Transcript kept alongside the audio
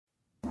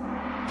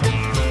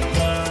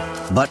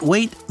But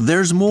wait,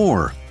 there's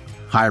more.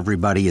 Hi,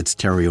 everybody. It's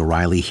Terry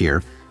O'Reilly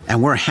here,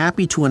 and we're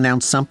happy to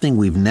announce something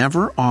we've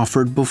never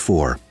offered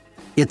before.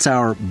 It's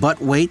our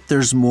But Wait,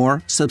 There's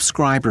More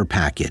subscriber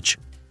package.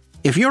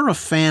 If you're a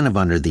fan of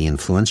Under the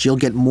Influence, you'll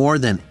get more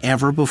than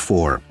ever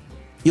before.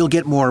 You'll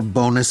get more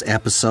bonus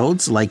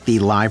episodes like the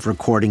live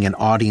recording and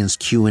audience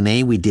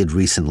Q&A we did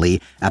recently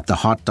at the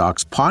Hot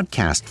Docs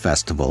Podcast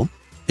Festival,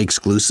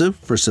 exclusive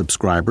for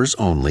subscribers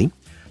only.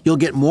 You'll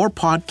get more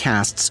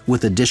podcasts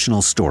with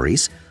additional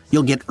stories.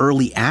 You'll get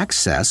early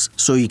access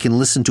so you can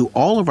listen to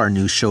all of our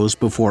new shows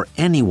before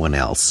anyone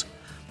else.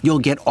 You'll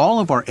get all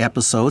of our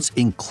episodes,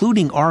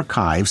 including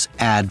archives,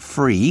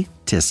 ad-free.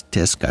 Tisk,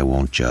 tisk, I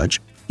won't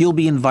judge. You'll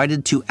be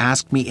invited to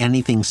Ask Me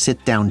Anything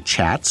sit-down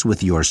chats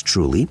with yours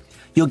truly.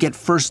 You'll get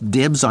first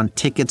dibs on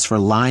tickets for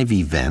live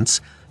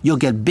events. You'll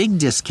get big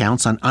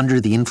discounts on Under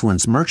the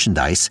Influence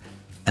merchandise.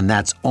 And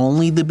that's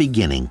only the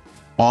beginning,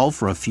 all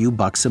for a few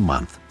bucks a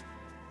month.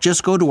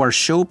 Just go to our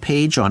show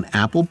page on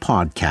Apple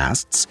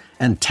Podcasts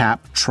and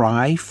tap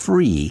Try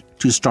Free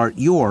to start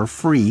your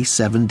free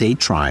 7-day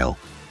trial.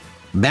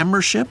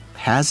 Membership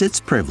has its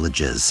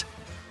privileges.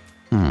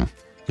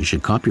 You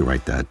should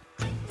copyright that.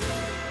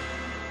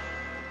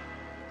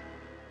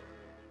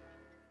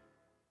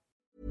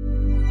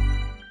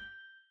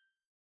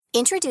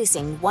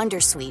 Introducing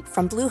Wondersuite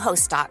from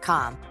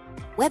Bluehost.com.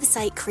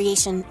 Website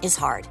creation is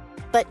hard,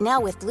 but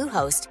now with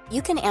Bluehost,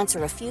 you can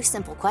answer a few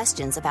simple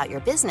questions about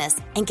your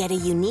business and get a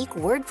unique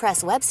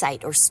WordPress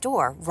website or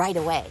store right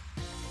away.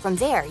 From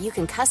there, you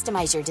can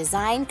customize your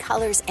design,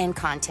 colors, and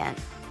content.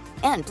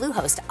 And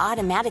Bluehost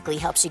automatically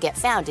helps you get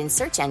found in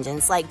search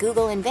engines like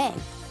Google and Bing.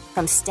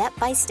 From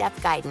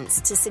step-by-step guidance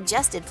to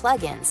suggested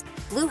plugins,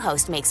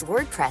 Bluehost makes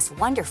WordPress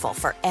wonderful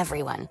for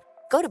everyone.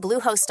 Go to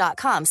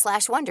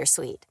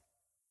bluehost.com/wondersuite.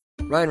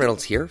 Ryan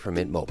Reynolds here from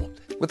Mint Mobile.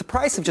 With the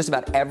price of just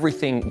about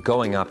everything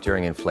going up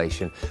during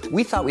inflation,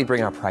 we thought we'd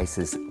bring our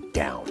prices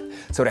down.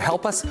 So to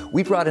help us,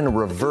 we brought in a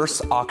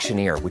reverse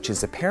auctioneer, which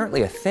is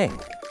apparently a thing.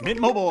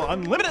 Mint Mobile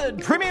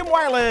Unlimited Premium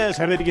Wireless.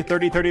 How to get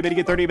 30, 30, bit to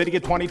get 30, bit to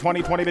get 20,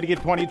 20, 20, bit to get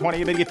 20,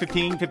 20, bit to get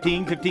 15,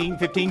 15, 15,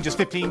 15, just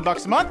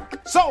 $15 a month?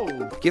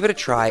 Sold! Give it a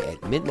try at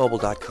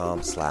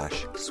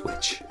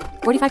mintmobile.com/switch.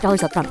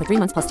 $45 up front for 3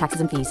 months plus taxes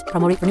and fees.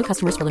 Promo rate for new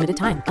customers for limited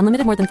time.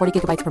 Unlimited more than 40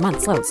 gigabytes per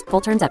month. Slows full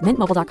terms at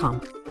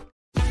mintmobile.com.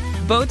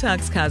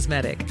 Botox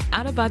Cosmetic,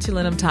 out of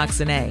botulinum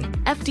toxin A,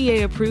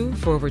 FDA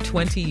approved for over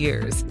 20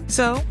 years.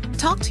 So,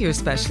 talk to your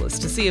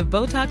specialist to see if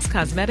Botox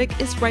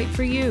Cosmetic is right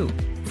for you.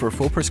 For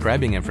full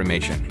prescribing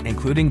information,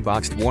 including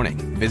boxed warning,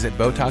 visit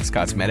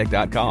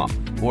BotoxCosmetic.com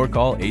or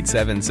call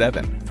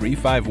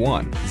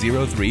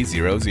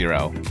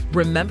 877-351-0300.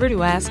 Remember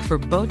to ask for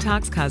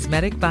Botox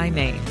Cosmetic by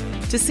name.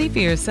 To see for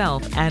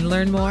yourself and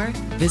learn more,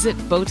 visit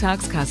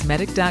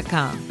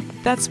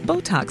BotoxCosmetic.com. That's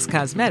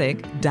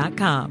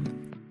BotoxCosmetic.com.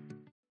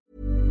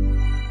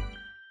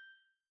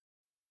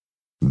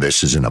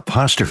 This is an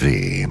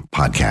Apostrophe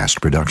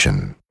podcast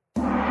production.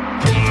 You're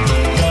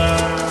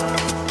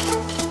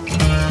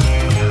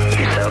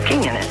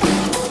soaking in it.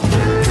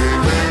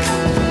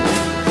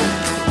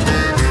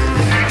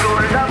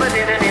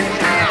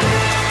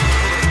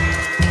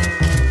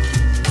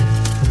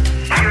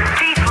 Your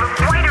teeth look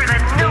whiter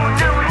than new.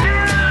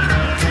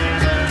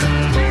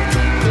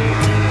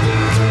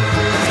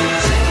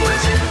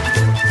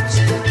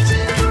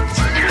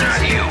 You're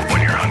not you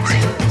when you're hungry.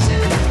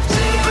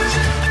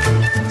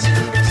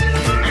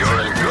 You're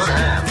in good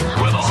hands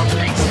with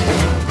Austin.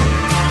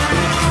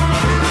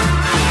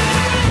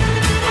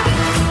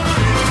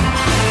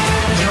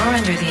 You're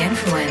Under the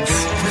Influence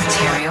with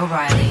Terry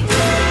O'Reilly.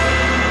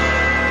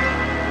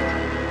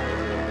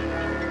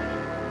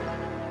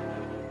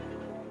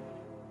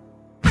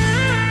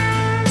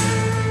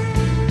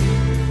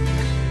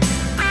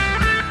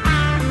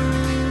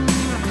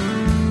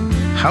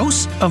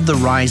 House of the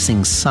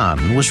Rising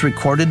Sun was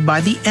recorded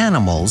by the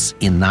Animals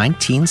in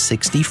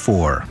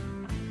 1964.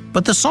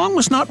 But the song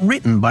was not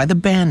written by the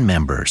band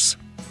members.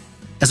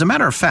 As a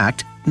matter of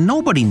fact,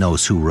 nobody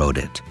knows who wrote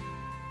it.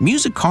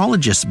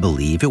 Musicologists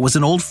believe it was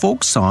an old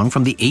folk song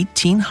from the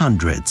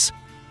 1800s.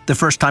 The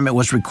first time it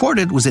was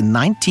recorded was in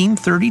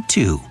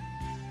 1932.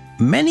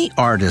 Many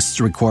artists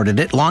recorded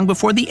it long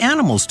before the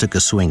Animals took a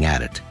swing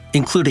at it,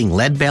 including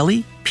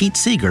Leadbelly, Pete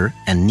Seeger,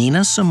 and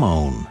Nina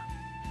Simone.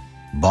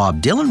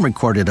 Bob Dylan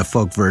recorded a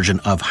folk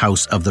version of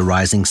House of the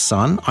Rising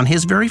Sun on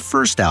his very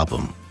first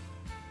album.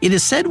 It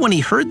is said when he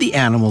heard the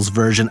Animals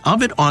version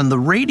of it on the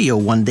radio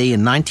one day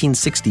in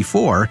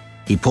 1964,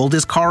 he pulled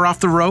his car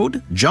off the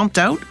road, jumped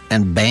out,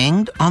 and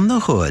banged on the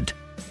hood.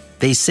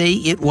 They say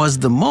it was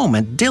the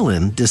moment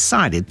Dylan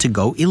decided to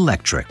go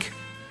electric.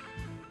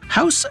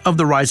 House of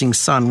the Rising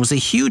Sun was a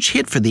huge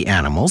hit for the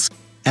Animals,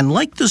 and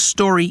like the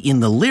story in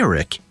the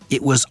lyric,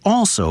 it was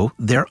also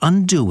their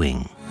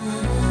undoing.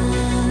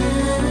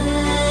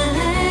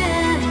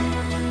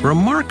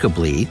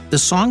 Remarkably, the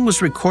song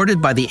was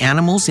recorded by the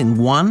Animals in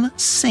one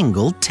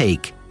single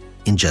take,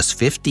 in just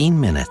 15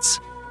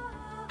 minutes.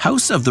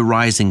 House of the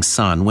Rising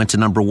Sun went to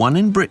number 1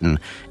 in Britain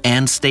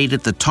and stayed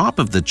at the top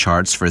of the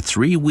charts for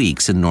 3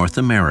 weeks in North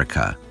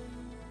America.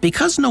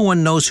 Because no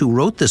one knows who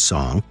wrote the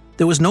song,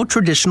 there was no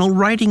traditional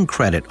writing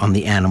credit on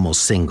the Animals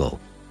single.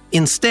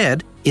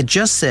 Instead, it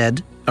just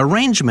said,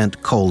 arrangement,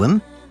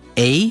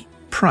 A.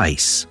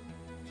 Price.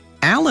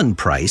 Alan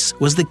Price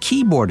was the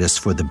keyboardist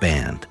for the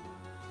band.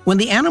 When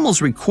the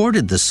Animals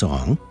recorded the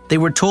song, they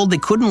were told they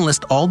couldn't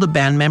list all the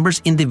band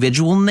members'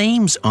 individual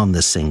names on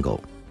the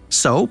single.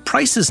 So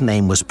Price's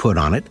name was put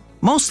on it,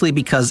 mostly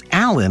because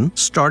Alan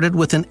started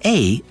with an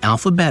A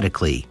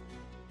alphabetically.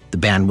 The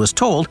band was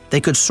told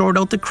they could sort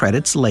out the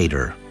credits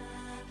later.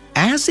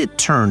 As it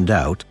turned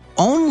out,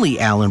 only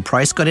Alan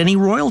Price got any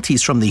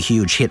royalties from the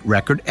huge hit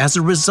record as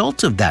a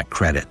result of that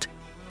credit.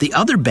 The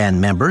other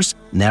band members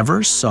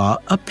never saw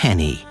a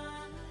penny.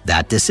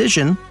 That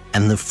decision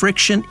and the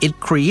friction it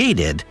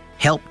created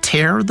helped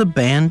tear the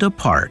band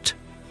apart.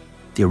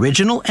 The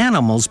original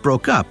Animals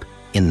broke up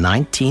in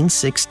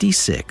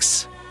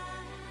 1966.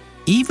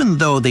 Even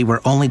though they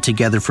were only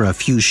together for a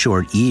few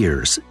short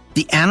years,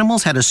 the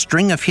Animals had a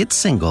string of hit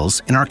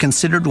singles and are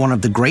considered one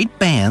of the great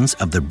bands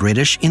of the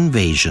British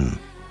invasion.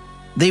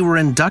 They were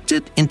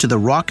inducted into the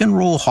Rock and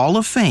Roll Hall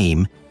of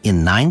Fame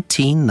in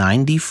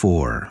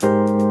 1994.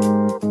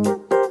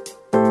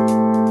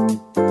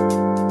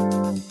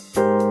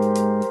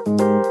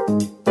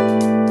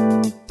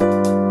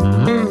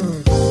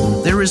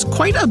 There is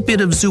quite a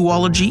bit of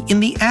zoology in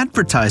the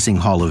Advertising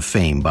Hall of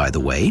Fame, by the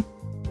way.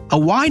 A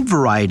wide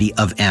variety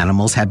of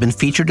animals have been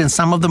featured in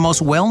some of the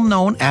most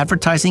well-known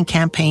advertising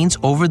campaigns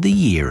over the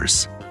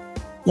years.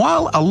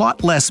 While a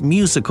lot less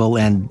musical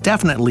and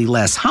definitely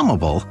less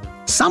hummable,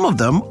 some of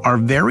them are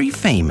very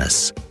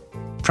famous.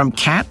 From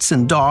cats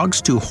and dogs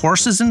to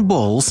horses and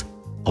bulls,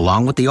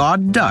 along with the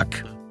odd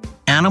duck,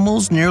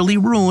 Animals nearly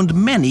ruined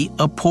many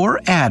a poor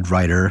ad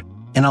writer,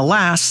 and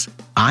alas,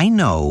 I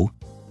know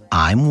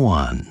I'm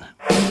one.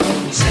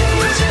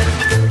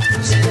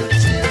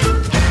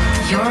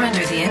 You're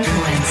under the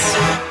influence.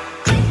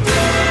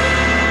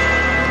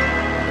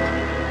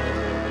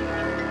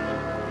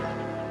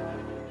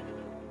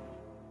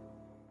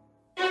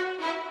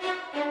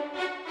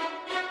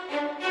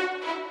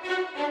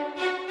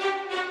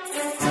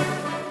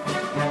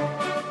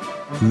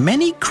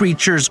 Many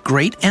creatures,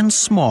 great and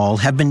small,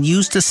 have been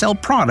used to sell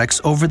products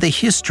over the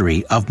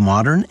history of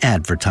modern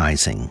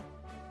advertising.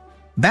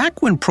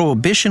 Back when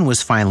Prohibition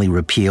was finally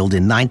repealed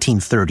in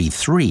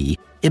 1933,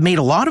 it made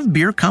a lot of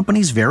beer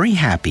companies very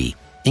happy,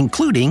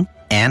 including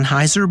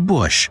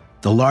Anheuser-Busch,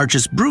 the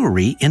largest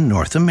brewery in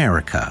North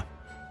America.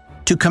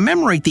 To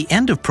commemorate the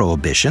end of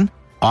Prohibition,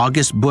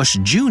 August Busch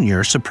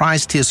Jr.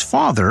 surprised his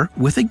father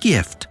with a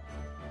gift.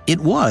 It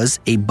was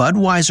a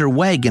Budweiser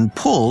wagon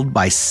pulled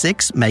by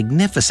 6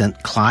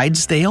 magnificent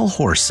Clydesdale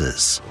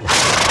horses.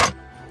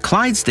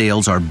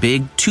 Clydesdales are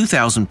big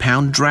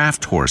 2,000-pound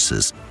draft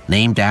horses,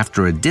 named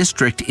after a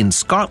district in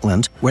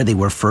Scotland where they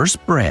were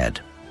first bred.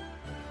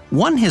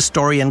 One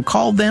historian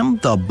called them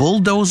the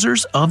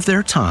bulldozers of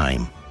their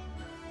time.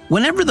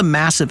 Whenever the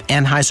massive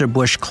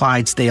Anheuser-Busch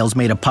Clydesdales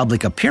made a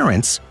public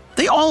appearance,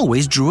 they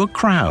always drew a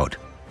crowd.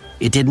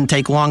 It didn't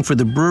take long for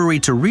the brewery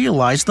to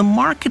realize the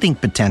marketing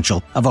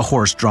potential of a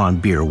horse-drawn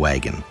beer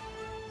wagon.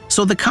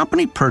 So the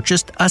company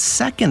purchased a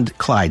second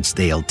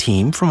Clydesdale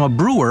team from a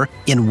brewer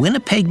in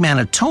Winnipeg,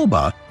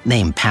 Manitoba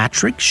named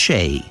Patrick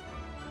Shea.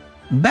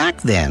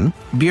 Back then,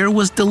 beer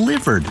was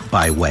delivered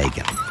by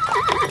wagon.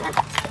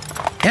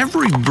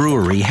 Every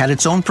brewery had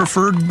its own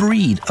preferred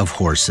breed of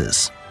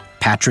horses.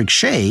 Patrick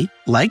Shea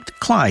liked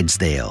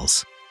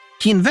Clydesdales.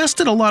 He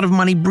invested a lot of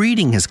money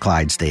breeding his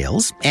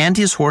Clydesdales, and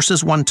his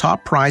horses won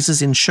top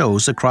prizes in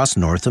shows across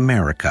North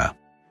America.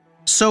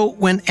 So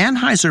when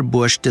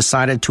Anheuser-Busch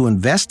decided to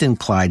invest in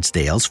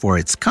Clydesdales for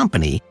its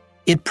company,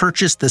 it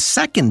purchased the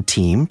second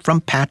team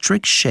from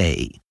Patrick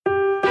Shea.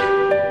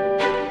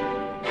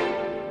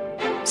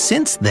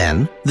 Since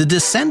then, the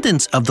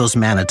descendants of those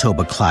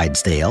Manitoba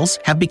Clydesdales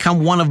have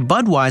become one of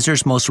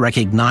Budweiser's most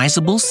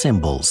recognizable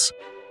symbols.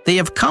 They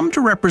have come to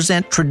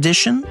represent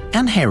tradition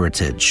and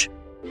heritage.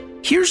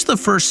 Here's the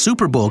first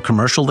Super Bowl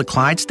commercial the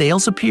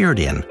Clydesdales appeared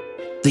in.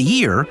 The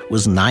year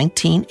was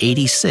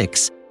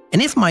 1986,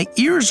 and if my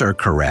ears are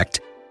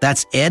correct,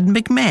 that's Ed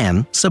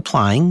McMahon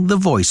supplying the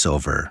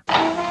voiceover.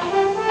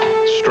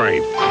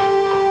 Strength,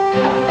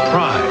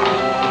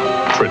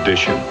 pride,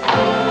 tradition.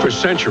 For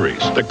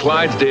centuries, the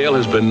Clydesdale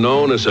has been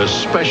known as a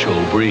special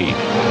breed.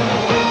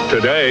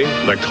 Today,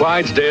 the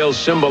Clydesdales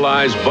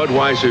symbolize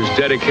Budweiser's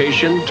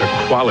dedication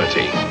to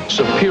quality,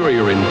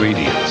 superior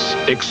ingredients,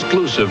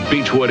 exclusive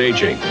beechwood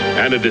aging,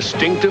 and a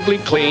distinctively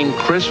clean,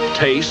 crisp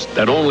taste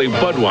that only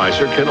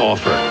Budweiser can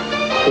offer.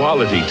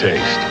 Quality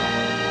taste.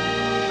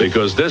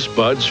 Because this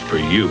Bud's for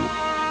you.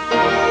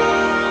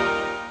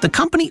 The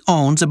company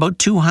owns about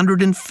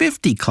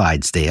 250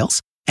 Clydesdales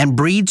and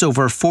breeds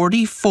over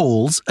 40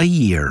 foals a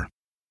year.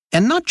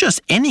 And not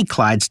just any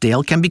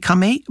Clydesdale can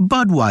become a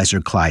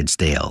Budweiser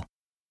Clydesdale.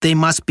 They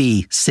must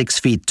be 6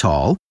 feet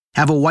tall,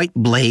 have a white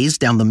blaze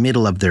down the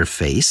middle of their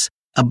face,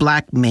 a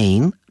black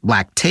mane,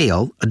 black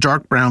tail, a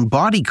dark brown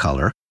body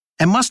color,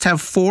 and must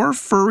have 4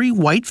 furry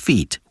white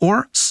feet,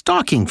 or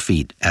stocking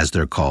feet as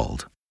they're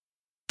called.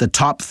 The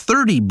top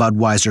 30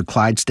 Budweiser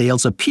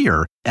Clydesdales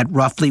appear at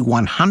roughly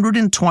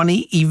 120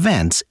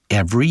 events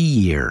every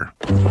year.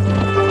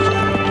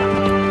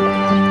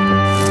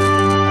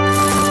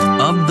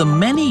 Of the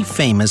many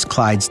famous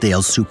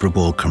Clydesdale Super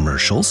Bowl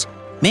commercials,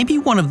 maybe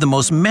one of the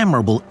most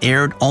memorable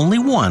aired only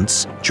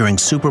once during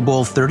Super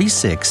Bowl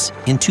 36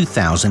 in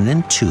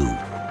 2002.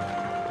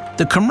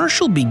 The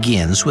commercial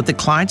begins with the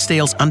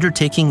Clydesdales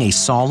undertaking a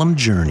solemn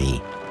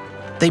journey.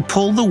 They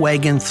pull the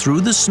wagon through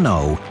the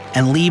snow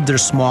and leave their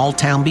small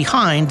town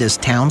behind as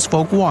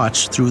townsfolk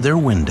watch through their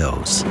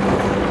windows.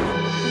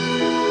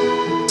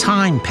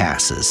 Time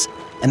passes,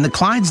 and the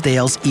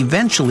Clydesdales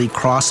eventually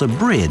cross a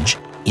bridge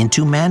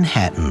into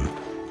Manhattan.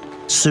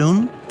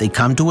 Soon, they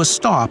come to a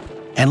stop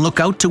and look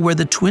out to where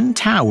the Twin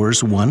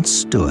Towers once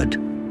stood.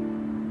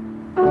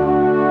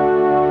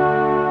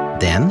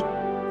 Then,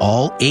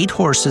 all 8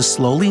 horses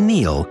slowly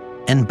kneel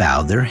and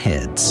bow their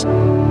heads.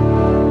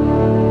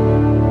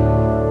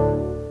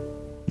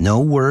 No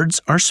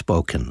words are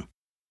spoken.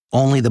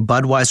 Only the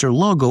Budweiser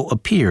logo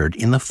appeared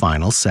in the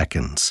final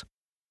seconds.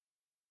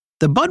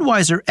 The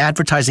Budweiser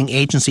advertising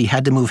agency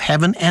had to move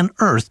heaven and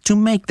earth to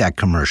make that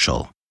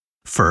commercial.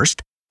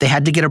 First, they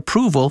had to get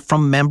approval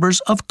from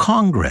members of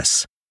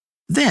Congress.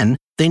 Then,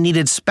 they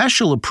needed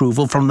special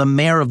approval from the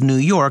mayor of New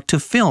York to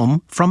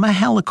film from a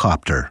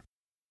helicopter.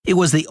 It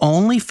was the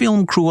only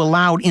film crew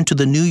allowed into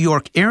the New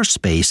York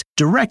airspace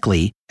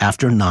directly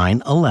after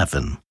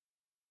 9/11.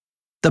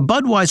 The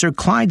Budweiser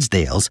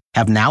Clydesdales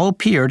have now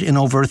appeared in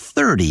over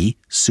 30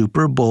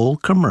 Super Bowl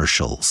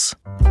commercials.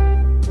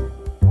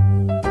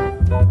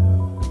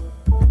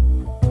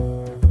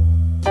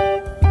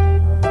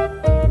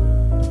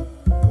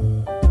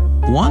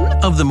 One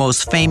of the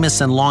most famous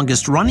and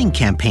longest-running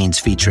campaigns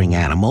featuring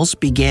animals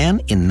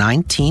began in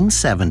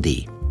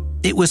 1970.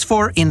 It was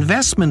for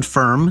investment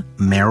firm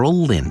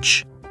Merrill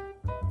Lynch.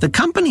 The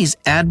company's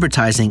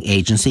advertising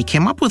agency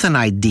came up with an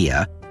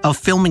idea of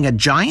filming a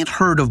giant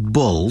herd of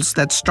bulls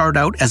that start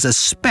out as a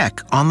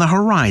speck on the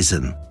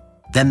horizon.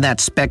 Then that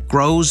speck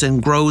grows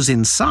and grows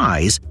in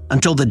size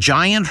until the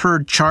giant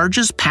herd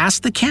charges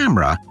past the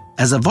camera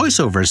as a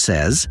voiceover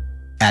says,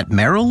 "At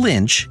Merrill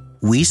Lynch,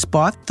 we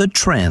spot the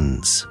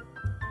trends."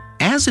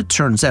 As it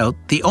turns out,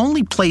 the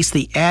only place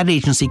the ad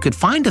agency could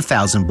find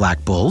 1,000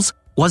 black bulls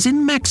was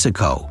in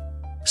Mexico.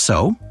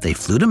 So they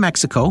flew to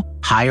Mexico,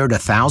 hired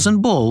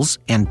 1,000 bulls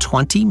and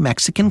 20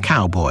 Mexican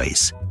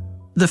cowboys.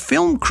 The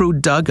film crew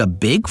dug a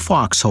big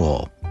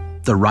foxhole.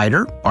 The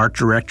writer, art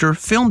director,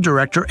 film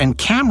director, and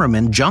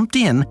cameraman jumped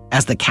in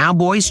as the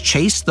cowboys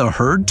chased the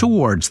herd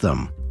towards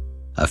them.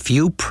 A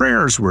few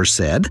prayers were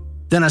said,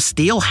 then a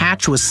steel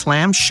hatch was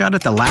slammed shut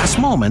at the last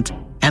moment,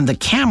 and the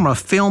camera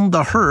filmed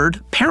the herd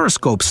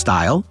periscope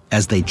style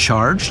as they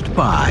charged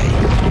by.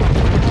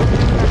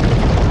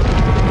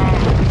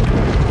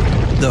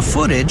 The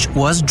footage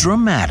was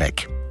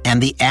dramatic,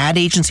 and the ad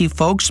agency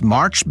folks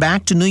marched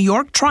back to New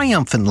York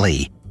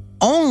triumphantly,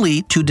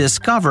 only to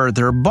discover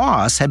their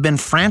boss had been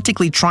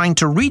frantically trying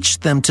to reach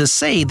them to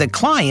say the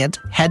client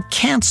had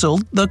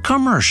canceled the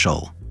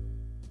commercial.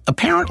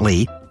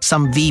 Apparently,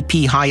 some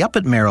VP high up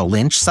at Merrill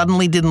Lynch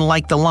suddenly didn't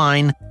like the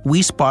line,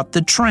 "We spot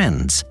the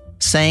trends,"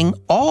 saying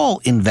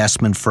all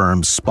investment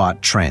firms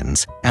spot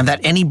trends, and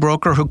that any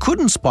broker who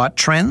couldn't spot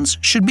trends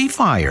should be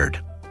fired.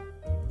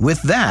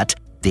 With that,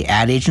 the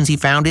ad agency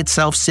found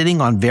itself sitting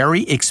on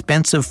very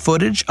expensive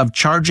footage of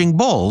charging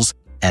bulls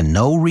and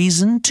no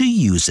reason to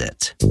use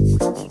it.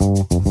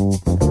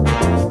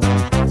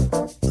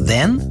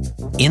 Then,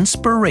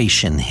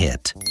 inspiration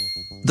hit.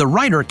 The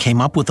writer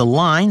came up with a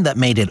line that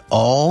made it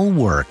all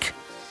work.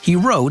 He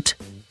wrote,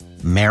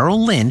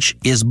 "Merrill Lynch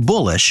is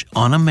bullish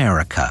on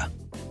America."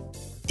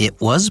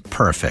 It was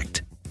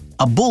perfect.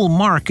 A bull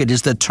market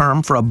is the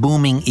term for a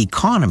booming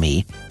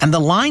economy, and the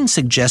line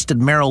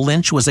suggested Merrill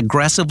Lynch was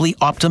aggressively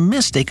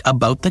optimistic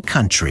about the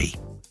country.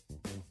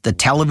 The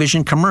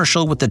television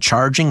commercial with the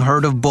charging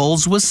herd of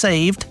bulls was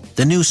saved,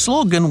 the new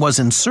slogan was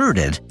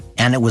inserted,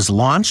 and it was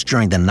launched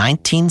during the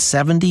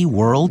 1970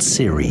 World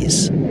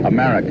Series.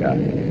 America.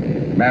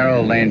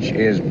 Merrill Lynch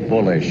is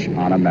bullish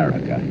on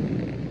America.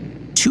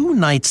 2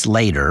 nights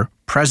later,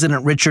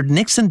 President Richard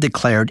Nixon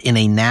declared in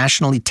a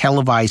nationally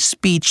televised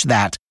speech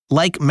that,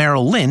 like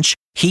Merrill Lynch,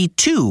 he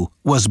too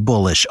was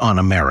bullish on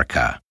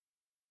America.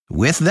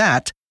 With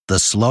that, the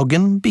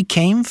slogan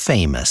became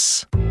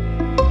famous.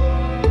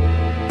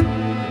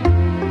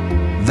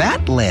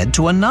 That led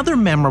to another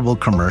memorable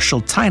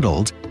commercial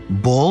titled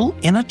Bull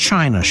in a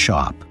China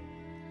Shop.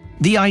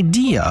 The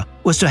idea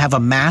was to have a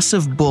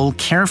massive bull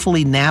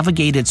carefully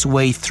navigate its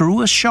way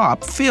through a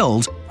shop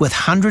filled with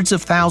hundreds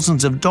of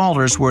thousands of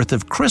dollars worth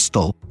of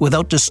crystal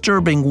without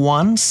disturbing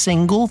one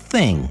single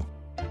thing.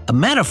 A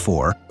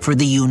metaphor for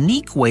the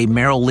unique way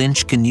Merrill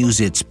Lynch can use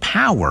its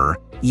power,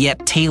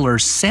 yet tailor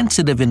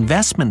sensitive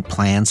investment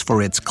plans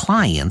for its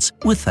clients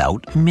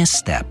without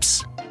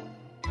missteps.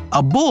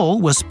 A bull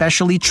was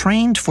specially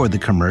trained for the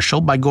commercial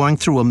by going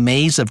through a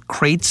maze of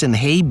crates and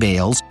hay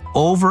bales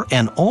over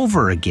and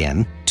over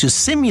again to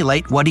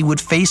simulate what he would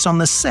face on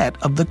the set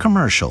of the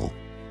commercial.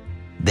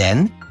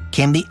 Then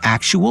came the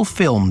actual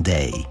film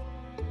day.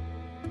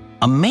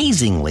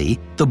 Amazingly,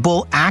 the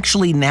bull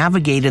actually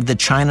navigated the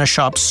china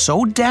shop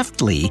so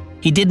deftly,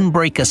 he didn't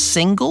break a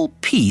single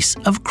piece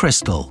of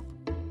crystal.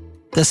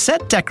 The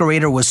set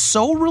decorator was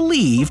so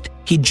relieved,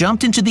 he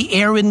jumped into the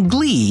air in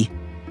glee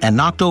and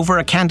knocked over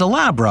a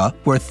candelabra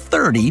worth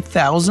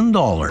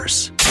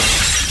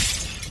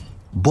 $30,000.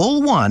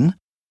 Bull 1,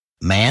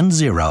 man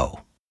 0.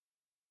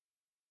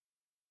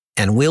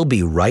 And we'll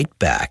be right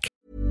back.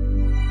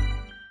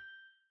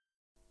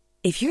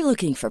 If you're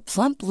looking for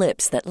plump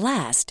lips that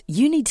last,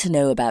 you need to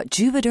know about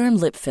Juvederm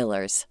lip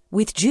fillers.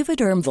 With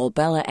Juvederm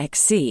Volbella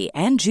XC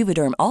and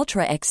Juvederm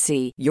Ultra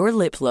XC, your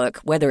lip look,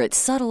 whether it's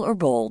subtle or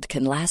bold,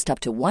 can last up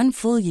to 1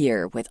 full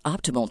year with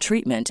optimal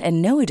treatment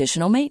and no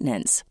additional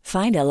maintenance.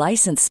 Find a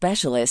licensed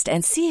specialist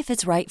and see if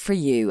it's right for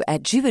you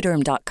at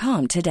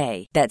Juvederm.com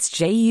today. That's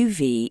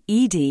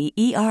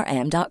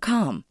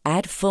JUVEDERM.com.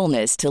 Add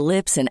fullness to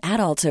lips in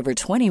adults over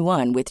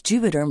 21 with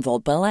Juvederm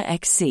Volbella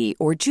XC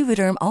or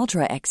Juvederm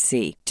Ultra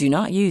XC. Do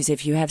not use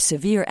if you have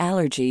severe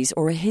allergies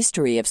or a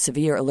history of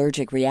severe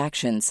allergic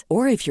reactions,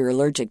 or if you're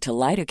allergic to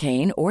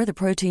lidocaine or the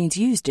proteins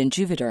used in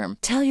Juvederm.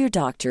 Tell your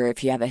doctor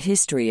if you have a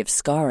history of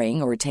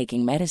scarring or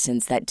taking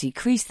medicines that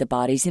decrease the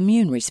body's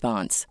immune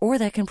response or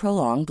that can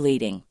prolong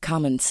bleeding.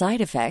 Common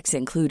side effects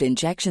include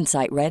injection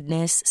site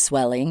redness,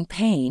 swelling,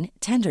 pain,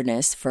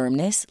 tenderness,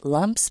 firmness,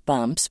 lumps,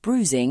 bumps,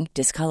 bruising,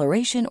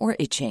 discoloration, or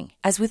itching.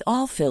 As with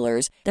all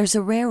fillers, there's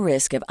a rare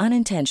risk of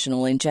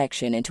unintentional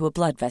injection into a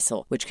blood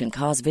vessel, which can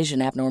cause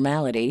vision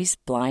abnormalities,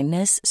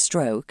 blindness,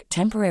 stroke,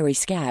 temporary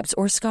scabs,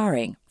 or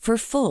scarring. For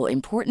full,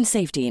 important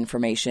safety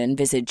information,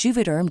 visit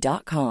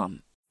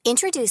Juvederm.com.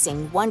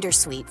 Introducing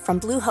Wondersuite from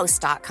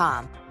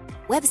Bluehost.com.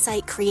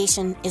 Website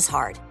creation is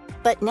hard,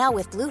 but now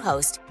with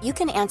Bluehost, you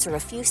can answer a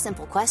few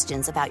simple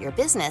questions about your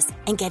business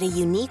and get a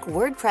unique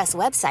WordPress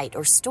website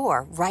or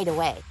store right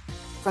away.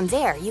 From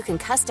there, you can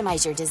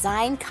customize your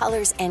design,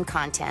 colors, and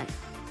content.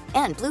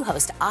 And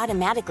Bluehost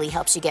automatically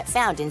helps you get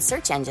found in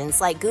search engines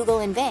like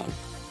Google and Bing.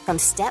 From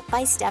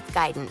step-by-step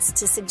guidance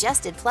to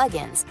suggested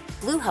plugins,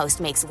 Bluehost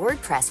makes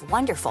WordPress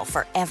wonderful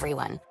for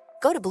everyone.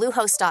 Go to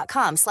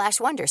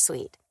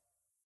bluehost.com/wondersuite.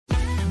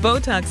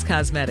 Botox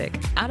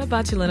Cosmetic, out of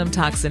botulinum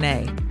toxin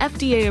A,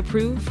 FDA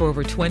approved for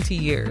over 20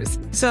 years.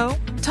 So,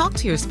 talk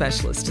to your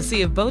specialist to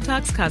see if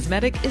Botox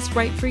Cosmetic is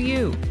right for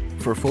you.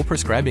 For full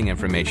prescribing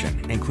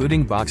information,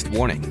 including boxed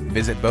warning,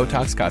 visit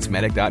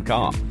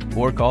BotoxCosmetic.com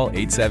or call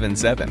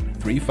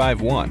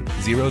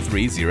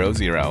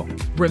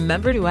 877-351-0300.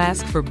 Remember to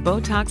ask for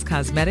Botox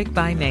Cosmetic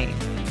by name.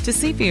 To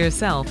see for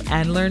yourself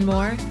and learn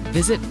more,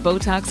 visit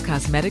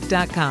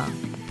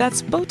BotoxCosmetic.com.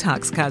 That's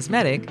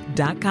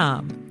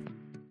BotoxCosmetic.com.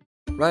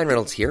 Ryan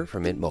Reynolds here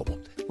from Mint Mobile.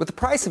 With the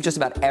price of just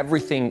about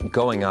everything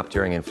going up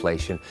during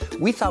inflation,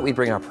 we thought we'd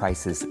bring our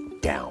prices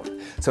down.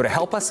 So to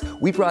help us,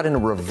 we brought in a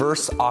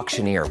reverse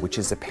auctioneer, which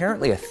is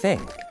apparently a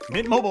thing.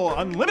 Mint Mobile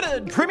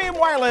Unlimited Premium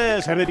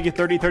Wireless. How to get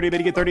 30, 30, bit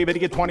to get 30, bit to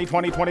get 20,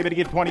 20, 20, bit to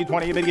get 20,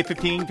 20, bit to get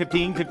 15,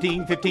 15,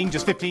 15, 15,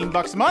 just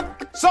 $15 a month?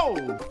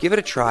 Sold! Give it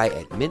a try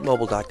at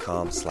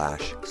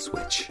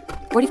mintmobile.com/switch.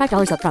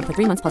 $45 up front for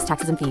 3 months plus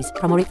taxes and fees.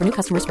 Promo rate for new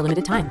customers for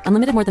limited time.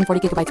 Unlimited more than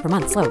 40 gigabytes per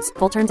month. Slows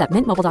full terms at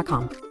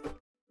mintmobile.com.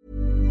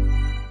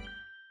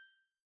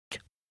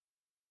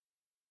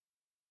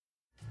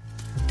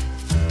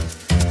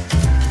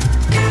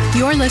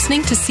 You're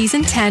listening to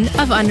Season 10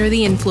 of Under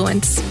the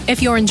Influence.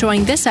 If you're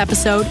enjoying this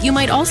episode, you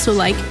might also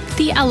like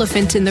The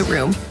Elephant in the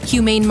Room,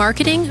 Humane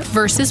Marketing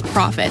versus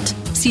Profit.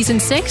 Season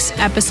 6,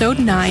 Episode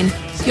 9.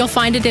 You'll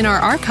find it in our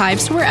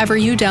archives wherever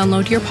you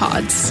download your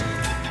pods.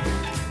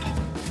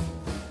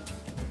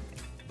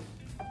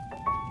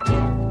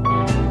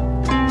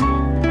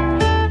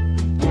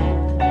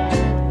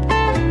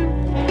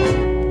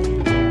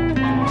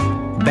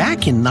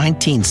 Back in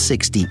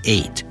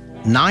 1968,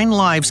 9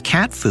 Lives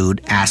Cat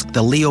Food asked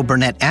the Leo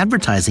Burnett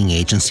Advertising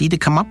Agency to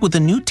come up with a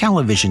new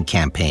television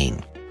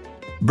campaign.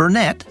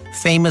 Burnett,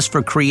 famous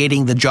for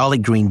creating the Jolly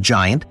Green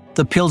Giant,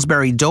 the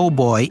Pillsbury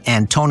Doughboy,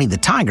 and Tony the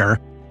Tiger,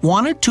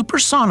 wanted to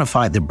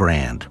personify the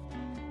brand.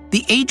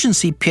 The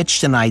agency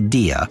pitched an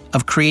idea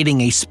of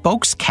creating a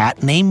spokes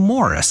cat named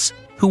Morris,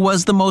 who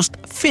was the most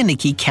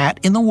finicky cat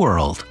in the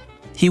world.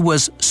 He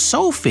was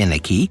so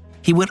finicky,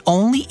 he would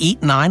only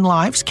eat 9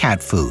 Lives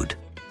cat food.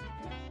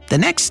 The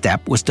next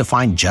step was to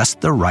find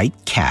just the right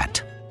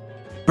cat.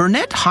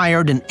 Burnett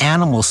hired an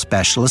animal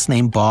specialist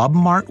named Bob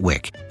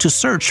Martwick to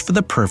search for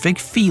the perfect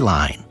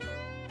feline.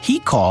 He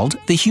called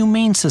the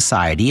Humane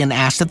Society and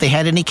asked if they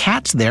had any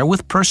cats there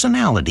with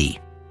personality.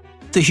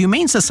 The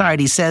Humane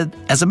Society said,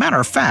 as a matter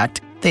of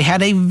fact, they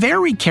had a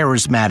very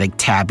charismatic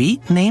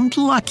tabby named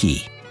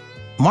Lucky.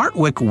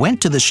 Martwick went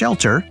to the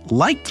shelter,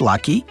 liked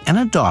Lucky, and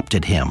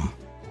adopted him.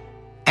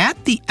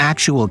 At the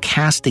actual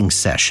casting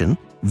session,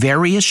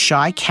 various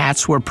shy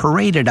cats were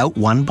paraded out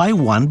one by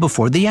one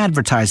before the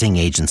advertising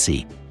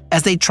agency,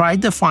 as they tried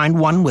to find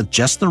one with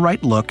just the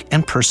right look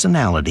and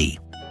personality.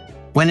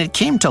 When it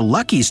came to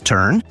Lucky's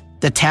turn,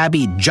 the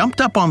tabby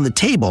jumped up on the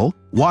table,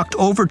 walked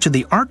over to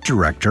the art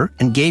director,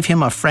 and gave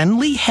him a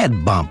friendly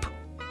head bump.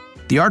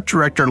 The art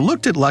director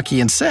looked at Lucky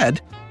and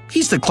said,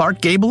 "He's the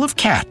Clark Gable of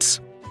cats."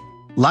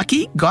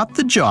 Lucky got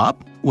the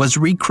job, was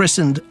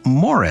rechristened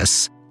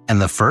Morris,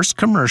 and the first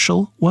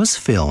commercial was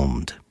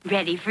filmed.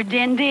 Ready for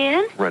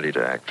Din-Din? Ready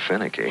to act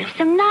finicky.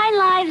 Some 9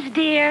 lives,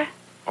 dear.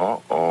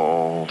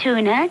 Uh-oh.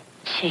 Tuna,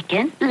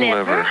 chicken,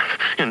 liver.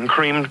 In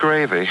creamed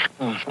gravy.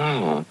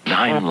 9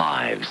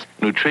 lives.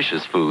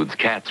 Nutritious foods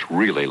cats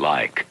really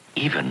like.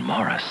 Even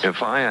Morris.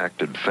 If I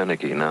acted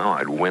finicky now,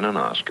 I'd win an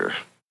Oscar.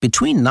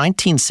 Between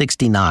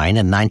 1969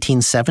 and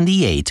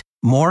 1978,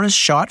 Morris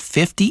shot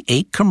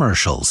 58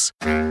 commercials.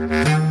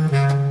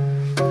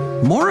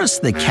 Morris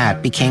the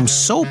cat became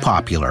so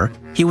popular,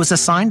 he was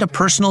assigned a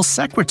personal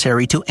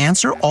secretary to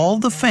answer all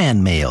the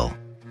fan mail.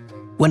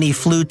 When he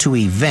flew to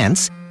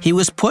events, he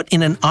was put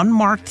in an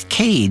unmarked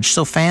cage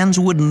so fans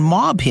wouldn't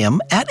mob him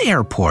at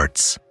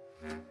airports.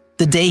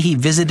 The day he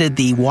visited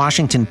the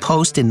Washington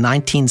Post in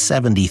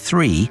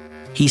 1973,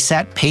 he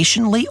sat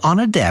patiently on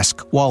a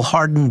desk while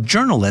hardened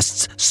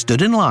journalists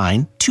stood in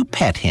line to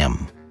pet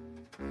him.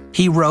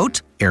 He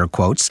wrote, air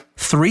quotes,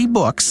 3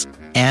 books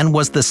and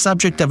was the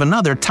subject of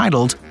another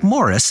titled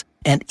Morris,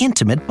 An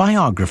Intimate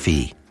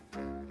Biography.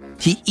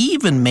 He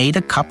even made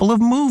a couple of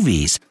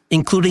movies,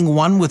 including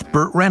one with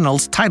Burt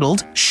Reynolds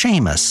titled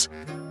Seamus.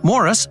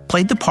 Morris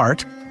played the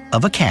part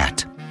of a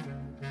cat.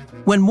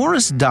 When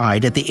Morris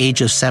died at the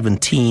age of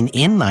 17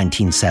 in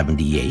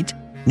 1978,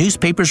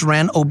 newspapers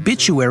ran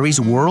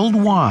obituaries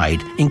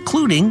worldwide,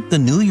 including the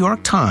New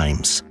York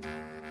Times.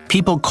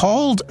 People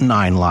called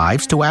 9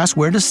 Lives to ask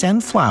where to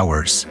send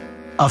flowers.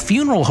 A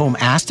funeral home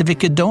asked if it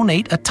could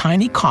donate a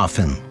tiny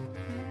coffin.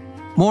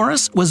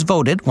 Morris was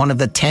voted one of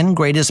the 10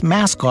 greatest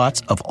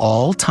mascots of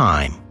all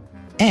time.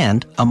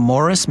 And a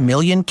Morris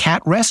Million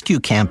Cat Rescue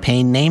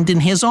campaign named in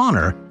his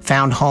honor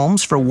found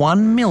homes for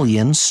 1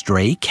 million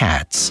stray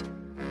cats.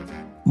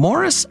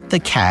 Morris the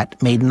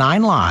cat made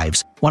 9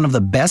 Lives one of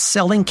the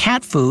best-selling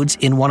cat foods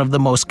in one of the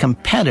most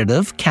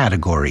competitive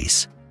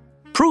categories,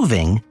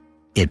 proving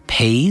it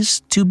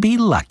pays to be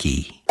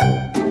lucky.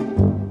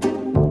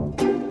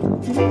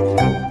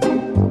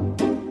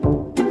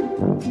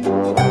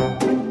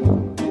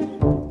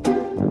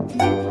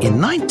 In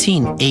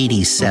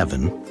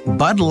 1987,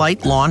 Bud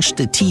Light launched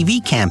a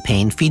TV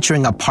campaign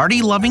featuring a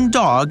party-loving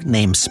dog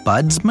named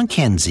Spuds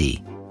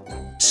MacKenzie.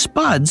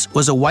 Spuds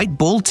was a white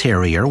bull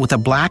terrier with a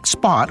black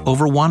spot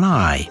over one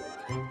eye.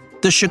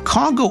 The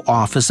Chicago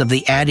office of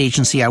the ad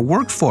agency I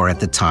worked for at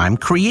the time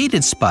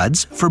created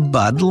Spuds for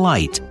Bud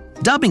Light,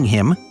 dubbing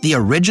him the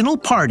original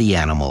party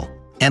animal,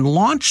 and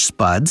launched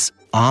Spuds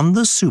on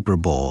the Super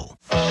Bowl.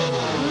 Check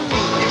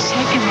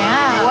him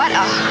out. What a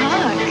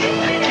hug.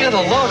 Get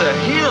a load of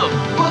him.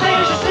 Well,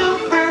 there's a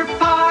super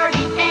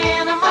party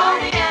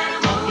animal.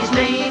 His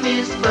name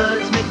is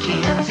Spuds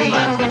MacKenzie.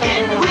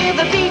 With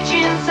a beach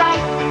in sight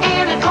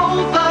and a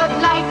cold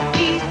Bud Light,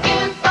 he's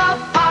in the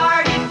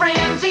party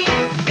frenzy.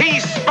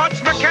 He's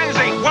Spuds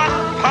MacKenzie. What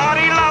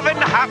party-loving,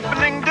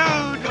 happening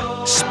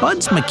dude.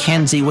 Spuds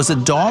MacKenzie was a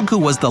dog who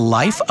was the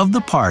life of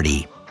the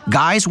party.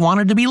 Guys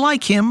wanted to be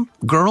like him.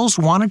 Girls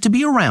wanted to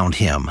be around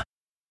him.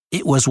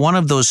 It was one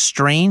of those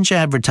strange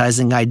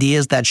advertising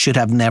ideas that should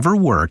have never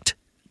worked,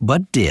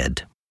 but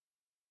did.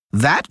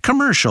 That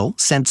commercial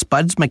sent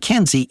Spuds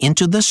MacKenzie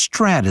into the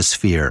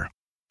stratosphere.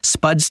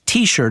 Spuds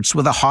t-shirts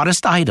were the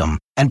hottest item,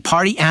 and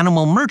party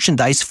animal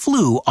merchandise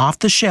flew off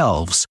the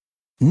shelves.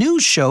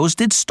 News shows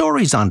did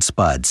stories on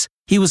Spuds.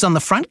 He was on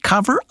the front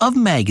cover of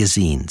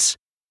magazines.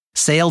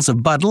 Sales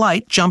of Bud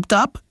Light jumped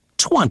up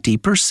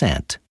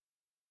 20%.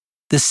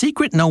 The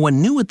secret no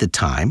one knew at the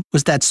time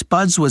was that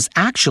Spuds was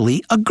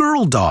actually a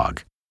girl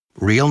dog.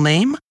 Real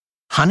name?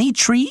 Honey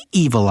Tree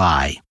Evil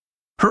Eye.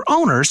 Her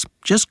owners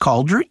just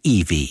called her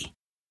Evie.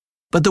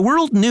 But the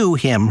world knew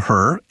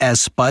her as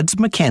Spuds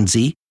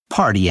MacKenzie,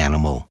 party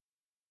animal.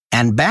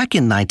 And back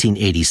in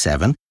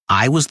 1987,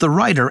 I was the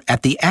writer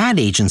at the ad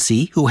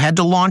agency who had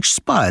to launch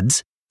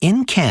Spuds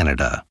in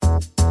Canada.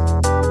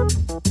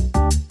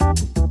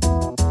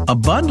 A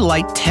Bud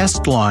Light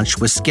test launch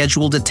was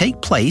scheduled to take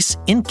place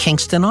in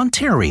Kingston,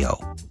 Ontario.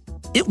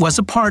 It was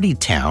a party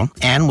town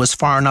and was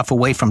far enough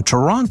away from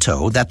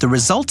Toronto that the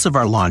results of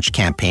our launch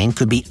campaign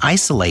could be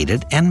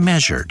isolated and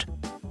measured.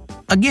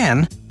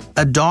 Again,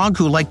 a dog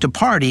who liked to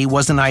party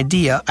was an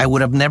idea I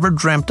would have never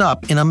dreamt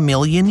up in a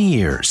million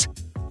years,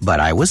 but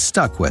I was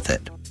stuck with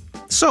it.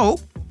 So,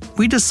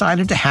 we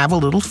decided to have a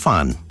little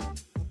fun.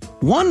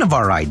 One of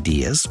our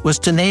ideas was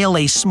to nail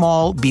a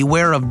small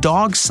Beware of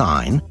Dog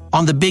sign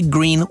on the big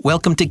green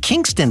Welcome to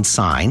Kingston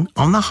sign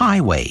on the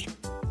highway.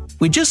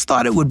 We just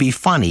thought it would be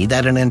funny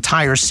that an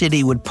entire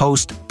city would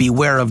post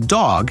Beware of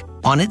Dog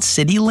on its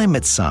city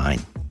limit sign.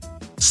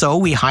 So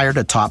we hired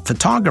a top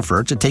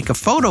photographer to take a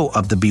photo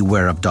of the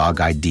Beware of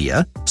Dog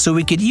idea so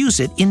we could use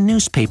it in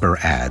newspaper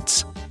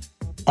ads.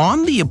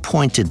 On the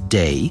appointed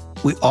day,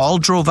 we all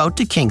drove out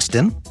to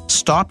Kingston,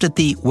 stopped at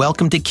the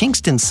Welcome to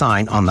Kingston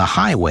sign on the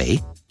highway,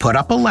 put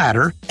up a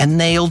ladder, and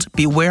nailed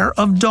Beware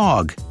of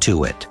Dog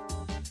to it.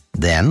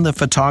 Then the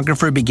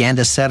photographer began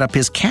to set up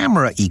his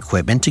camera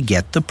equipment to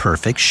get the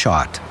perfect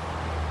shot.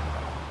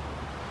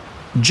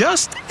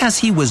 Just as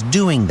he was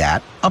doing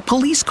that, a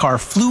police car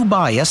flew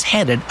by us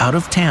headed out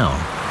of town.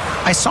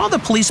 I saw the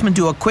policeman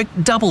do a quick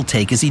double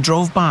take as he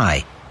drove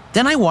by.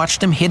 Then I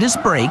watched him hit his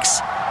brakes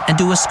and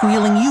do a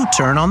squealing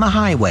U-turn on the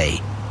highway.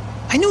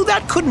 I knew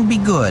that couldn't be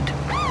good.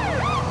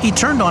 He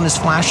turned on his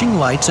flashing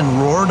lights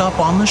and roared up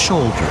on the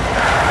shoulder.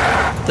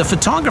 The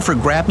photographer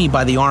grabbed me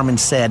by the arm and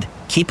said,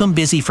 "Keep him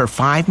busy for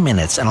 5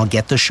 minutes and I'll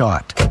get the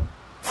shot."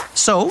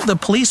 So the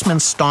policeman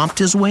stomped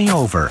his way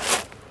over.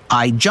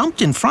 I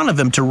jumped in front of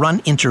him to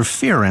run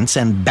interference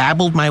and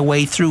babbled my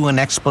way through an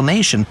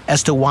explanation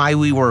as to why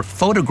we were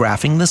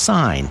photographing the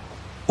sign,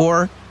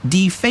 or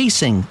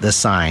defacing the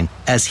sign,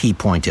 as he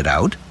pointed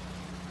out.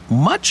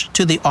 Much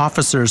to the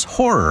officer's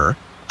horror,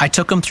 I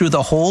took him through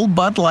the whole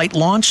Bud Light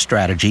launch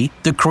strategy,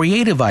 the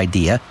creative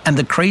idea, and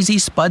the crazy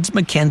Spuds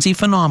MacKenzie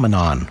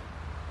phenomenon.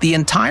 The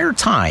entire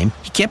time,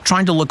 he kept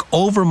trying to look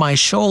over my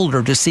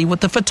shoulder to see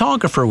what the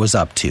photographer was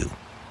up to.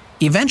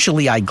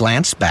 Eventually, I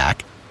glanced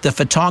back, the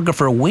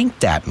photographer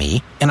winked at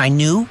me, and I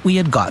knew we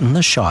had gotten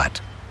the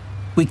shot.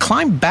 We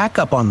climbed back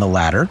up on the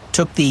ladder,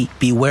 took the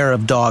 "Beware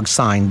of Dog"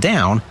 sign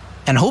down,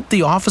 and hoped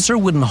the officer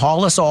wouldn't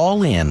haul us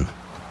all in.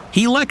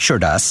 He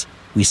lectured us,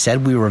 we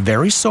said we were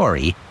very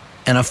sorry,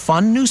 and a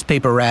fun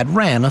newspaper ad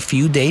ran a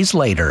few days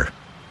later.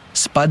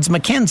 Spuds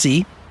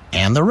MacKenzie,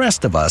 and the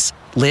rest of us,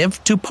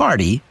 lived to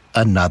party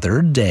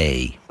another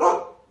day.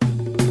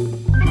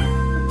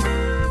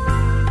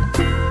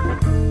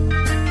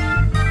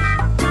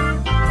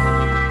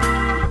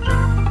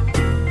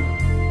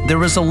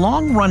 There is a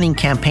long-running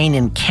campaign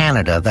in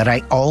Canada that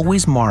I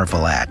always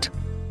marvel at.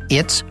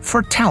 It's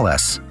for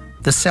TELUS,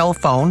 the cell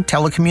phone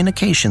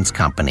telecommunications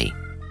company.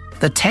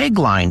 The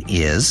tagline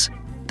is,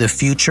 "The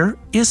future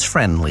is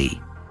friendly."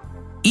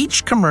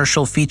 Each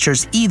commercial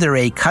features either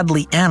a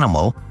cuddly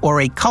animal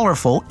or a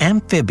colorful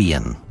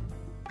amphibian.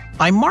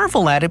 I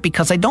marvel at it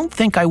because I don't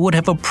think I would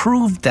have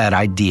approved that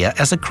idea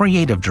as a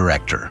creative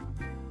director.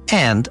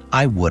 And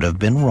I would have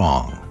been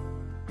wrong.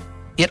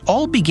 It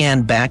all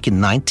began back in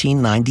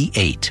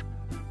 1998.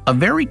 A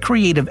very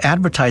creative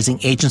advertising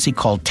agency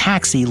called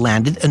Taxi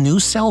landed a new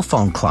cell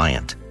phone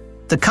client.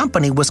 The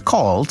company was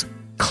called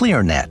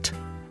ClearNet.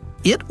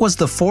 It was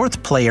the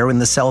fourth player in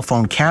the cell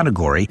phone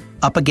category,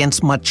 up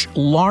against much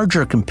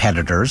larger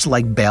competitors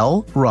like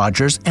Bell,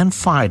 Rogers, and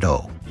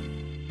Fido.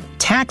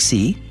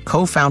 Taxi,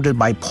 co-founded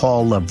by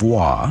Paul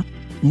Lavoie,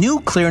 knew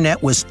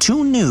ClearNet was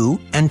too new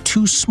and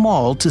too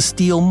small to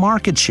steal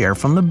market share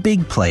from the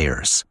big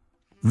players.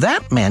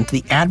 That meant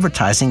the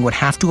advertising would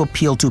have to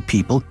appeal to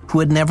people who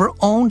had never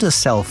owned a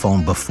cell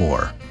phone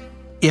before.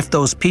 If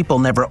those people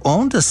never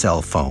owned a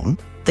cell phone,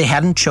 they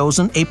hadn't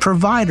chosen a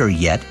provider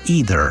yet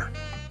either.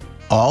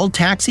 All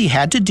Taxi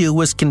had to do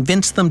was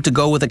convince them to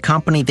go with a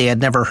company they had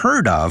never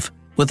heard of,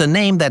 with a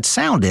name that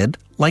sounded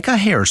like a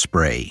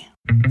hairspray.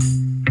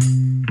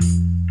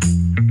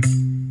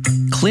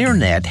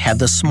 ClearNet had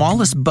the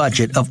smallest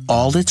budget of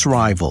all its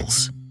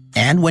rivals.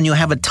 And when you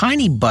have a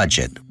tiny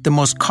budget, the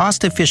most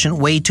cost-efficient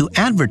way to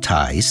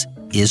advertise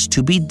is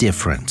to be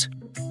different.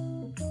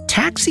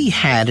 Taxi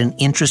had an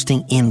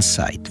interesting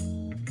insight.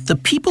 The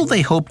people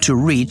they hoped to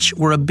reach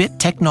were a bit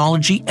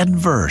technology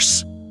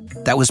adverse.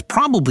 That was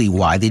probably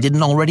why they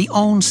didn't already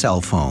own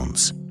cell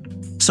phones.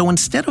 So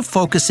instead of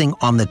focusing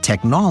on the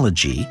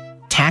technology,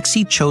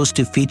 Taxi chose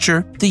to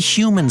feature the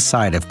human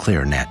side of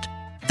ClearNet.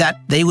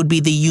 That they would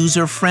be the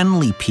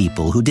user-friendly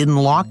people who didn't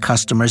lock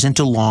customers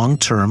into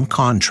long-term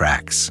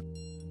contracts.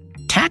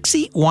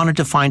 Taxi wanted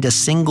to find a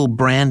single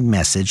brand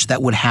message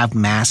that would have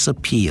mass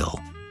appeal.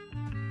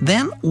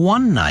 Then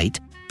one night,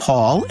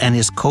 Paul and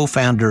his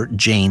co-founder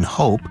Jane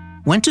Hope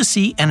went to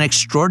see an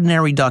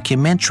extraordinary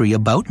documentary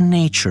about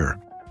nature.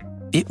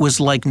 It was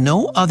like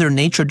no other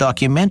nature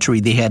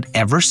documentary they had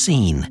ever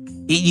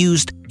seen. It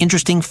used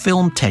interesting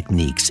film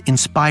techniques,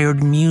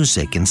 inspired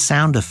music, and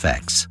sound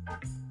effects.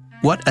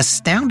 What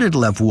astounded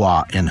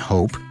Lavoie and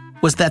Hope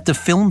was that the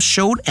film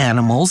showed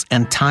animals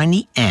and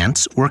tiny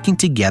ants working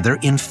together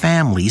in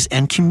families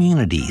and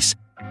communities.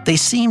 They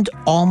seemed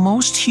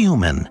almost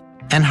human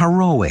and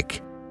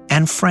heroic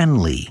and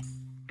friendly.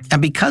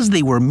 And because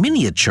they were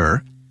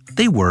miniature,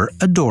 they were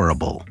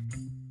adorable.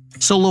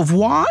 So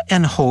Lavoie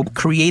and Hope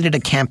created a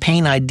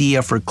campaign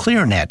idea for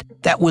ClearNet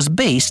that was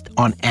based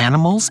on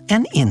animals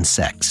and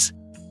insects,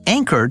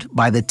 anchored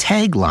by the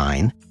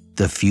tagline,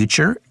 "The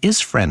future is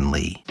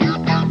friendly."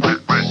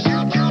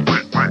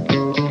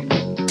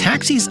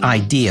 Taxi's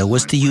idea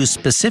was to use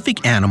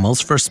specific animals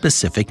for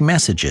specific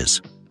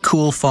messages.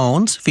 Cool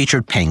phones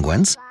featured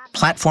penguins,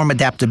 platform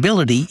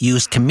adaptability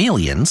used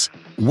chameleons,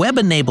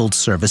 web-enabled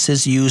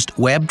services used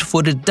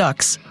webbed-footed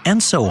ducks,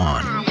 and so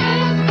on.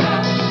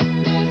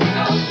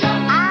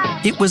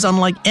 It was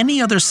unlike any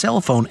other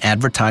cell phone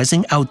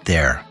advertising out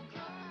there.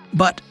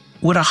 But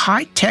would a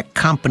high-tech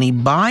company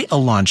buy a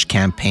launch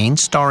campaign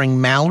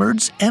starring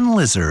mallards and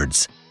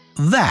lizards?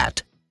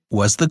 That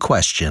was the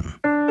question.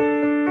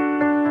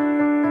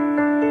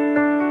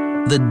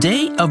 The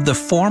day of the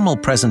formal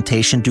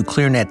presentation to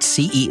ClearNet's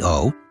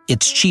CEO,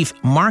 its chief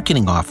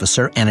marketing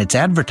officer, and its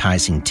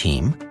advertising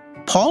team,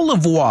 Paul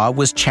Lavoie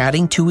was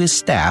chatting to his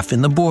staff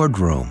in the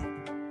boardroom.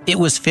 It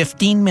was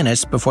 15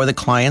 minutes before the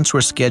clients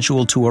were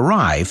scheduled to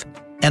arrive,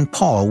 and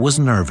Paul was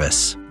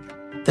nervous.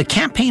 The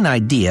campaign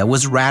idea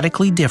was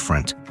radically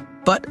different,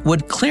 but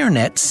would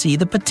ClearNet see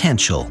the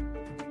potential?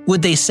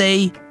 Would they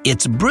say,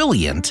 it's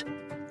brilliant?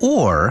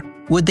 Or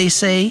would they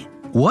say,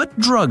 what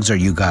drugs are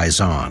you guys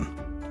on?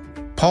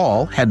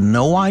 Paul had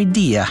no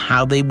idea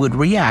how they would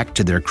react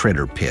to their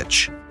critter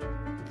pitch.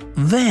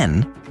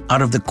 Then,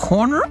 out of the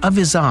corner of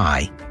his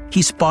eye,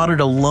 he spotted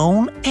a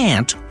lone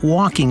ant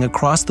walking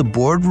across the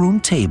boardroom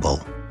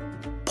table.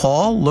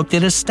 Paul looked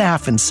at his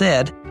staff and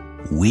said,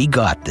 "We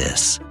got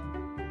this."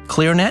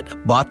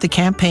 ClearNet bought the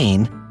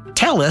campaign,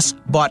 TELUS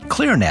bought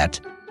ClearNet,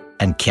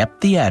 and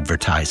kept the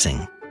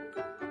advertising.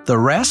 The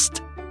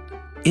rest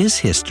is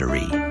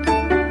history.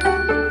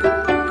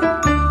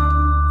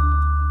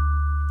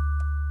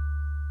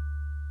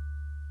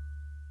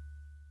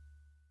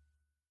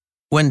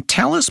 When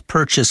TELUS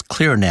purchased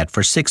ClearNet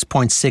for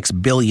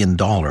 $6.6 billion,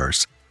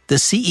 the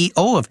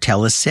CEO of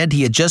TELUS said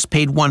he had just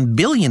paid $1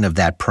 billion of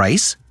that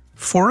price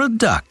for a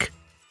duck.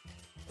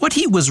 What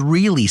he was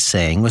really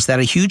saying was that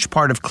a huge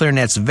part of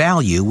ClearNet's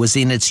value was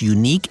in its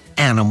unique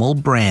animal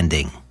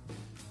branding.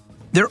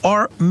 There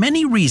are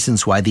many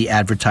reasons why the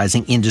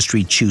advertising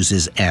industry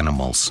chooses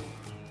animals.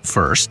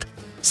 First,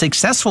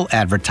 successful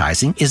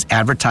advertising is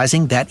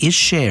advertising that is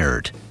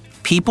shared.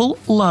 People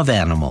love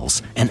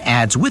animals, and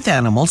ads with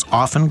animals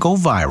often go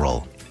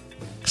viral.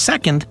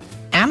 Second,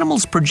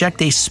 animals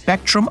project a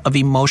spectrum of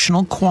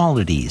emotional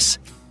qualities.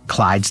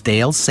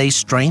 Clydesdales say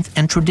strength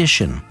and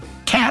tradition.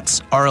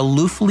 Cats are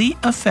aloofly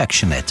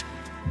affectionate.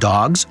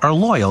 Dogs are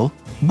loyal.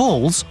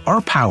 Bulls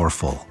are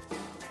powerful.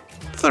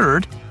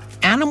 Third,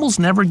 animals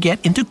never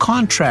get into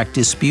contract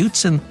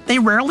disputes and they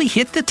rarely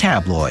hit the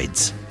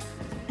tabloids.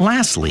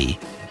 Lastly,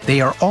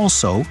 they are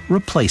also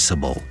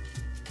replaceable.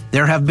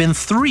 There have been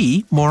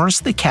 3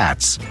 Morris the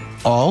Cats,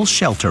 all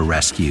shelter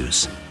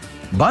rescues.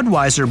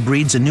 Budweiser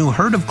breeds a new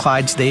herd of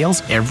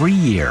Clydesdales every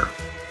year.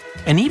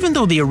 And even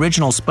though the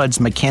original Spuds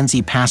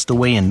MacKenzie passed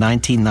away in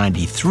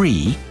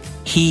 1993,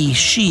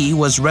 she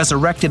was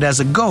resurrected as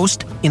a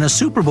ghost in a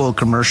Super Bowl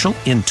commercial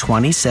in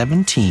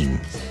 2017.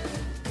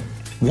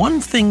 One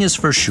thing is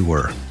for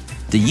sure,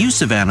 the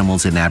use of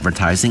animals in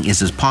advertising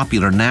is as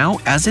popular now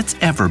as it's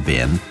ever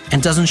been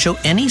and doesn't show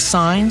any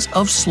signs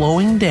of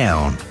slowing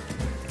down,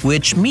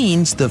 which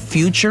means the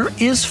future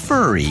is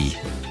furry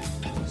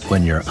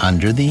when you're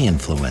under the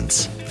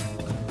influence.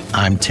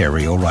 I'm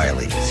Terry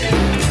O'Reilly.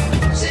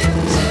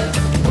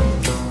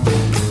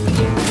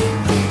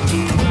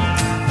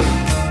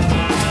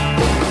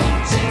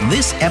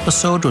 This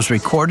episode was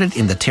recorded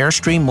in the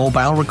Terrestream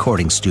Mobile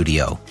Recording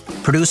Studio.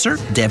 Producer,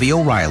 Debbie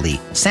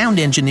O'Reilly. Sound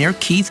engineer,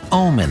 Keith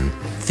Oman.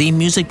 Theme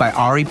music by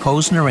Ari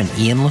Posner and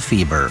Ian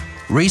Lefebvre.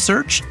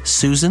 Research,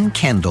 Susan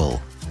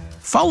Kendall.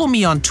 Follow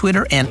me on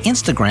Twitter and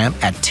Instagram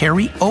at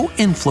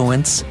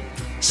TerryOInfluence.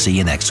 See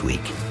you next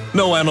week.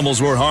 No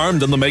animals were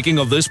harmed in the making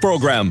of this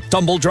program.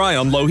 Tumble dry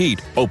on low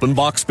heat. Open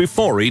box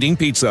before eating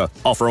pizza.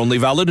 Offer only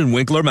valid in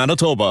Winkler,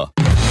 Manitoba.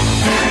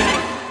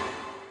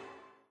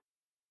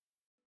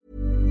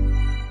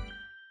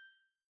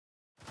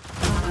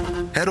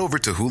 Head over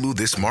to Hulu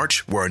this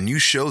March, where our new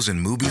shows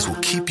and movies will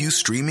keep you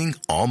streaming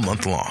all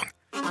month long.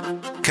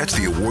 Catch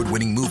the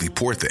award-winning movie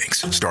Poor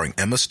Things, starring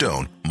Emma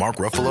Stone, Mark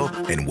Ruffalo,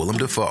 and Willem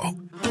Dafoe.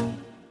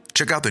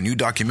 Check out the new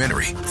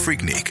documentary,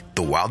 Freaknik,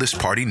 The Wildest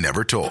Party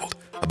Never Told,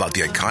 about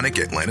the iconic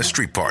Atlanta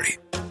Street Party.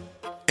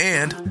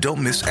 And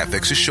don't miss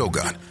FX's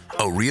Shogun,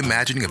 a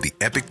reimagining of the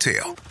epic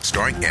tale,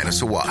 starring Anna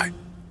Sawai.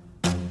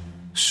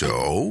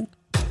 So,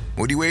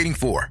 what are you waiting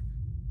for?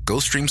 Go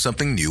stream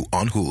something new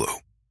on Hulu.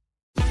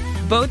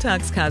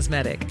 Botox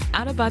Cosmetic,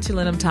 out of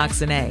botulinum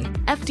toxin A,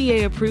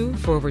 FDA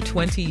approved for over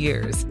 20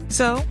 years.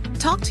 So,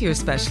 talk to your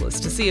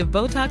specialist to see if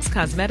Botox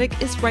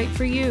Cosmetic is right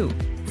for you.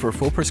 For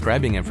full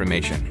prescribing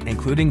information,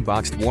 including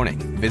boxed warning,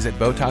 visit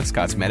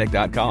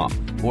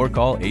BotoxCosmetic.com or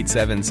call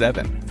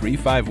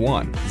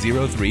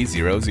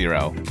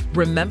 877-351-0300.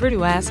 Remember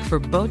to ask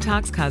for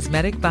Botox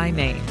Cosmetic by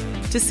name.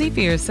 To see for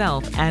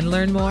yourself and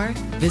learn more,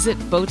 visit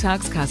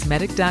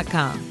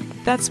BotoxCosmetic.com.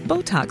 That's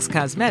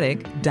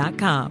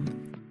BotoxCosmetic.com.